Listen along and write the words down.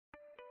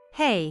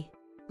Hey,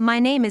 my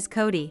name is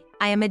Cody.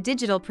 I am a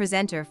digital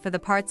presenter for the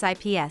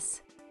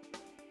PartsIPS.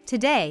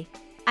 Today,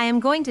 I am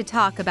going to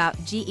talk about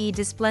GE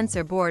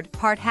Displenser Board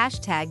part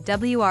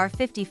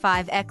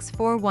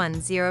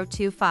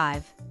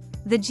 #WR55X41025.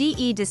 The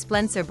GE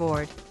Displenser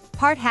Board,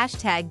 part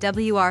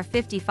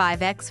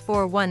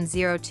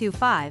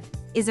 #WR55X41025,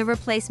 is a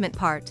replacement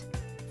part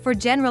for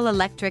General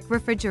Electric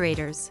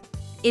refrigerators.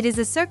 It is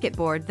a circuit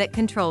board that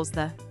controls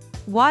the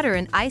water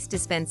and ice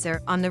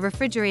dispenser on the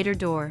refrigerator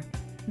door.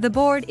 The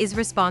board is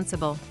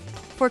responsible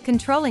for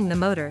controlling the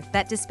motor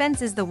that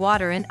dispenses the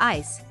water and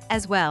ice,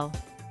 as well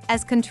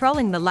as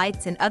controlling the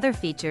lights and other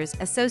features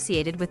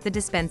associated with the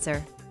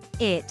dispenser.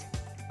 It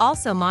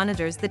also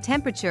monitors the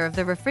temperature of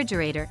the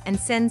refrigerator and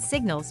sends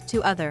signals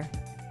to other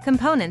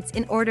components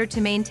in order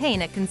to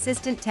maintain a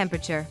consistent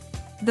temperature.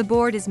 The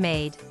board is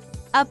made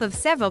up of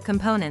several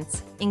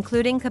components,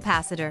 including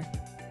capacitor.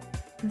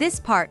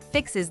 This part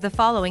fixes the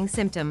following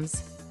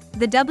symptoms.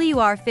 The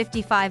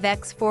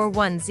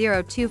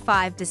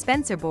WR55X41025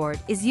 dispenser board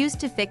is used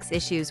to fix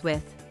issues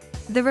with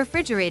the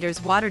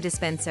refrigerator's water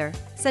dispenser,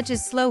 such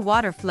as slow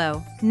water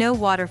flow, no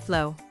water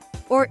flow,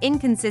 or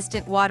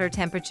inconsistent water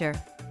temperature.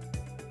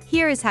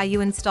 Here is how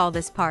you install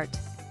this part.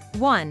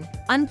 1.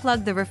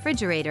 Unplug the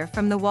refrigerator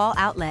from the wall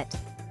outlet.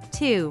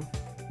 2.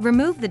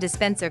 Remove the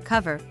dispenser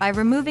cover by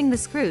removing the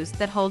screws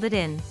that hold it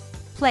in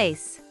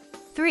place.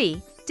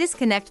 3.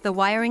 Disconnect the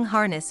wiring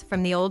harness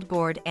from the old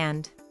board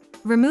and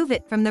remove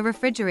it from the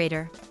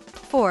refrigerator.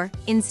 4.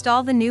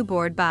 Install the new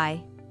board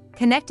by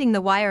connecting the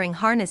wiring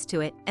harness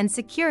to it and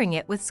securing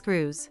it with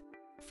screws.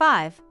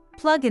 5.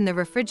 Plug in the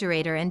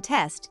refrigerator and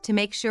test to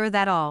make sure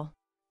that all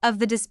of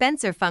the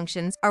dispenser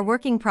functions are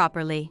working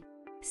properly.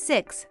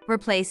 6.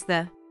 Replace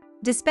the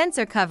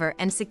dispenser cover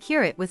and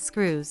secure it with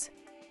screws.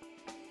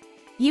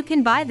 You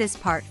can buy this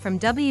part from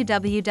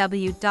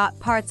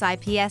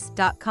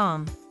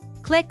www.partsips.com.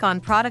 Click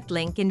on product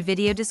link in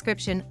video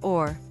description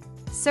or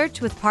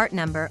search with part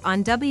number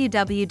on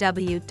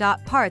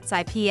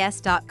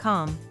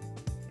www.partsips.com.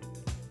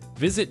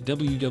 Visit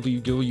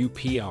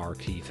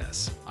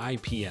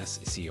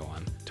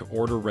www.partsips.com to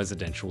order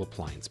residential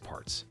appliance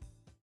parts.